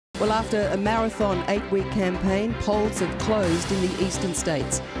Well, after a marathon 8-week campaign, polls have closed in the eastern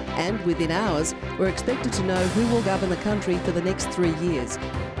states. And within hours, we're expected to know who will govern the country for the next 3 years.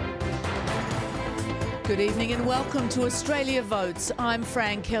 Good evening and welcome to Australia Votes. I'm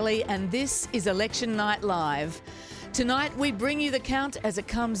Fran Kelly and this is Election Night Live. Tonight we bring you the count as it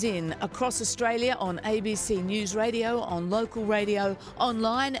comes in across Australia on ABC NewsRadio, on local radio,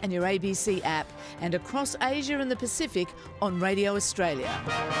 online and your ABC app, and across Asia and the Pacific on Radio Australia.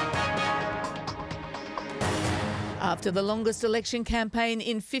 After the longest election campaign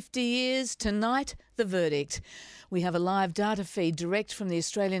in 50 years, tonight the verdict. We have a live data feed direct from the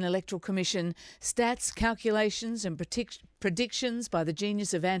Australian Electoral Commission, stats, calculations and predictions by the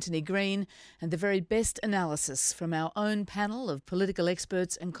genius of Anthony Green, and the very best analysis from our own panel of political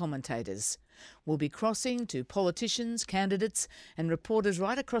experts and commentators. We'll be crossing to politicians, candidates and reporters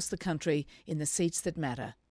right across the country in the seats that matter.